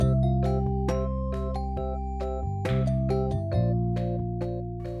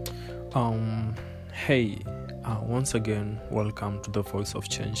Um, hey, once again, welcome to the Voice of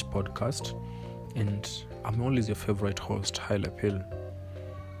Change podcast, and I'm always your favorite host, Haile Pil.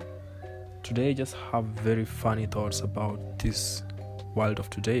 Today, I just have very funny thoughts about this world of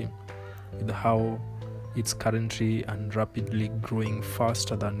today, with how it's currently and rapidly growing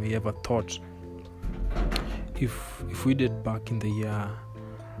faster than we ever thought. If we did back in the year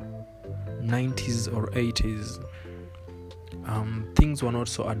 90s or 80s, things were not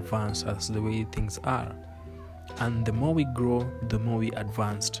so advanced as the way things are, and the more we grow, the more we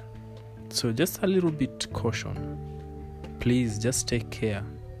advanced. So just a little bit caution, please. Just take care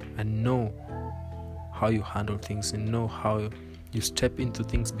and know how you handle things and know how you step into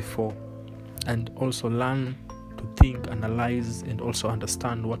things before, and also learn to think, analyze, and also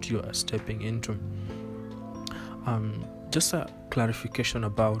understand what you are stepping into. Just a clarification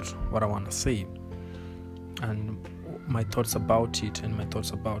about what I want to say and my thoughts about it, and my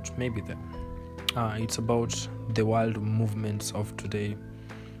thoughts about maybe them. It's about the world movements of today.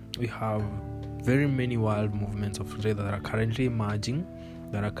 We have very many world movements of today that are currently emerging,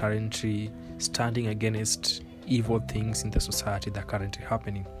 that are currently standing against evil things in the society that are currently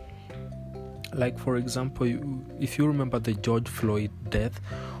happening. Like, for example, if you remember the George Floyd death,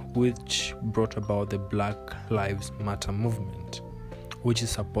 which brought about the Black Lives Matter movement, which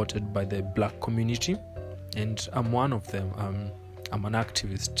is supported by the Black community, and I'm one of them. I'm an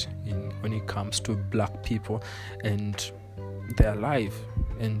activist when it comes to Black people and their life,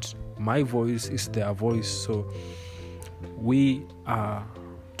 and my voice is their voice. So we are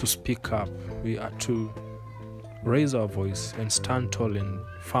to speak up, we are to raise our voice and stand tall and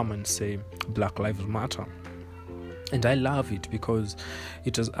firm and say Black Lives Matter. And I love it because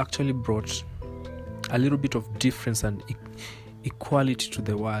it has actually brought a little bit of difference and equality to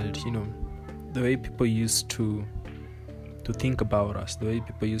the world. The way people used to think about us, the way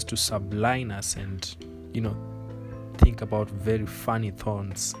people used to subline us and think about very funny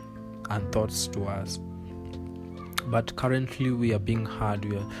thoughts and thoughts to us. But currently we are being heard,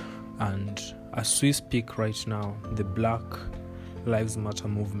 and as we speak right now, the Black Lives Matter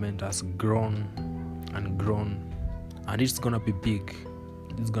movement has grown and grown, and it's gonna be big.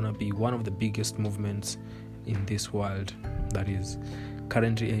 It's gonna be one of the biggest movements in this world that is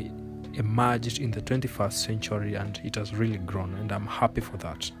currently emerged in the 21st century, and it has really grown, and I'm happy for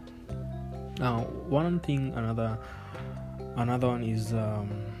that. Now, another one is the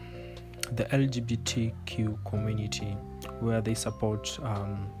LGBTQ community, where they support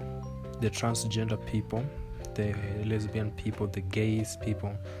the transgender people, the lesbian people, the gays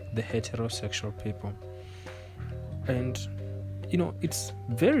people, the heterosexual people. And it's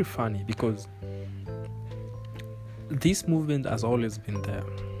very funny because this movement has always been there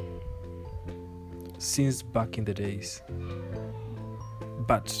since back in the days,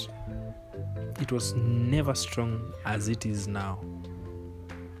 but it was never strong as it is now.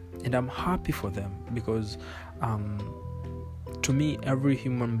 And I'm happy for them because to me, every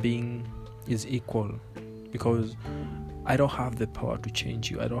human being is equal, because I don't have the power to change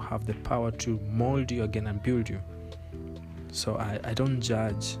you. I don't have the power to mold you again and build you. So I don't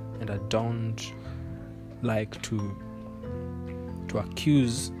judge, and I don't like to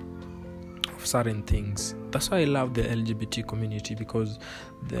accuse of certain things. That's why I love the LGBT community, because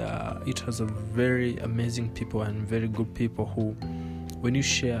it has a very amazing people and very good people who, when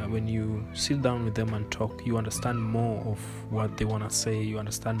you sit down with them and talk, you understand more of what they want to say. You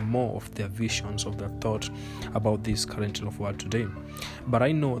understand more of their visions, of their thought about this current of world today. But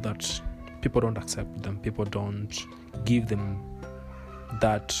I know that people don't accept them. People don't give them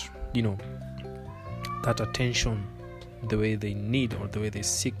that attention the way they need, or the way they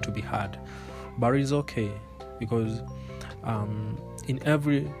seek to be heard. But it's okay, because in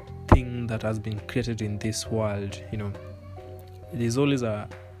everything that has been created in this world, there's always a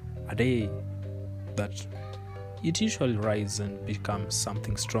day that it usually rises and becomes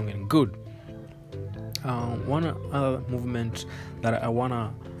something strong and good. One other movement that I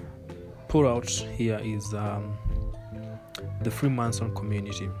wanna put out here is the Freemason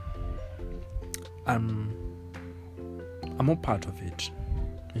community. I'm a part of it,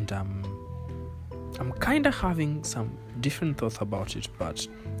 and I'm kind of having some different thoughts about it, but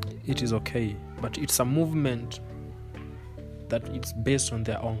it is okay. But it's a movement that it's based on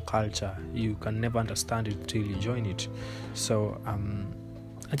their own culture. You can never understand it till you join it. So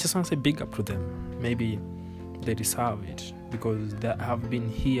I just want to say big up to them. Maybe they deserve it, because they have been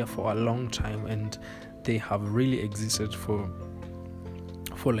here for a long time, and they have really existed for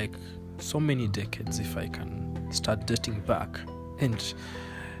like so many decades, if I can start dating back. And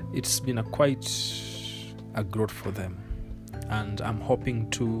it's been quite a growth for them. and I'm hoping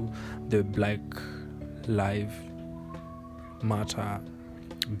to the Black Lives Matter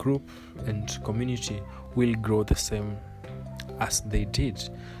group and community will grow the same as they did,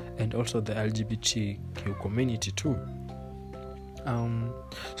 and also the LGBTQ community too.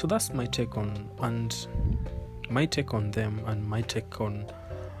 So that's my take on them, and my take on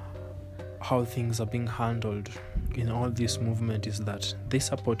how things are being handled in all this movement is that they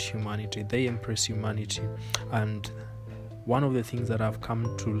support humanity, they embrace humanity. And one of the things that I've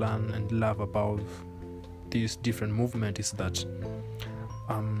come to learn and love about this different movement is that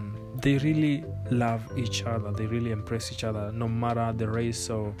they really love each other, they really embrace each other, no matter the race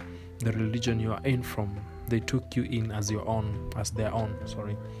or the religion you are in from. They took you in as their own,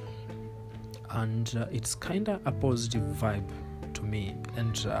 and it's kind of a positive vibe to me,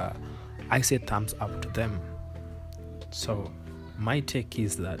 and I say thumbs up to them. So my take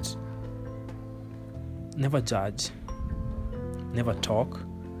is that never judge, never talk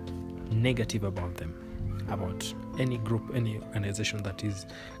negative about them, about any group, any organization that is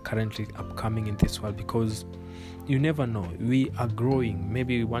currently upcoming in this world, because you never know. We are growing.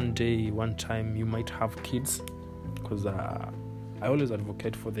 Maybe one day, one time, you might have kids, because I always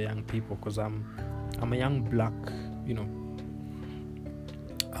advocate for the young people, because I'm a young black,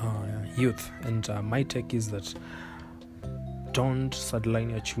 youth, and my take is that don't sideline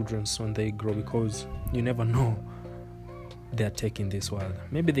your children when they grow, because you never know their take in this world.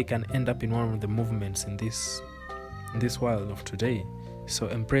 Maybe they can end up in one of the movements in this world of today. So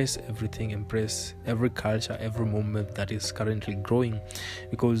embrace everything, embrace every culture, every movement that is currently growing,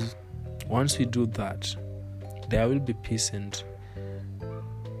 because once we do that, there will be peace and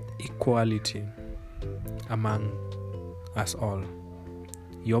equality among us all.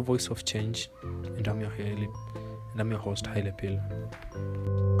 Your voice of change, and I'm your host, Haile Pil.